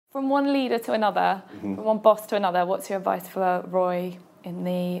From one leader to another, from one boss to another, what's your advice for Roy in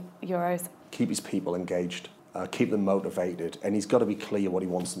the Euros? Keep his people engaged, keep them motivated, and he's got to be clear what he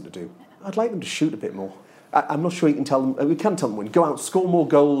wants them to do. I'd like them to shoot a bit more. I'm not sure you can tell them, we can tell them when go out, score more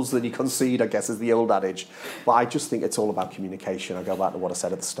goals than you concede, I guess is the old adage. But I just think it's all about communication. I go back to what I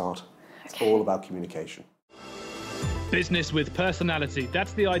said at the start. It's all about communication. Business with personality.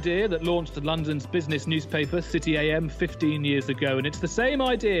 That's the idea that launched London's business newspaper, City AM, 15 years ago. And it's the same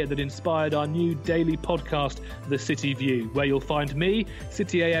idea that inspired our new daily podcast, The City View, where you'll find me,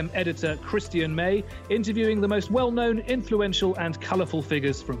 City AM editor Christian May, interviewing the most well-known, influential and colourful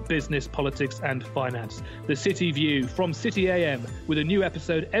figures from business, politics and finance. The City View from City AM, with a new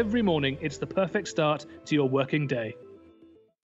episode every morning. It's the perfect start to your working day.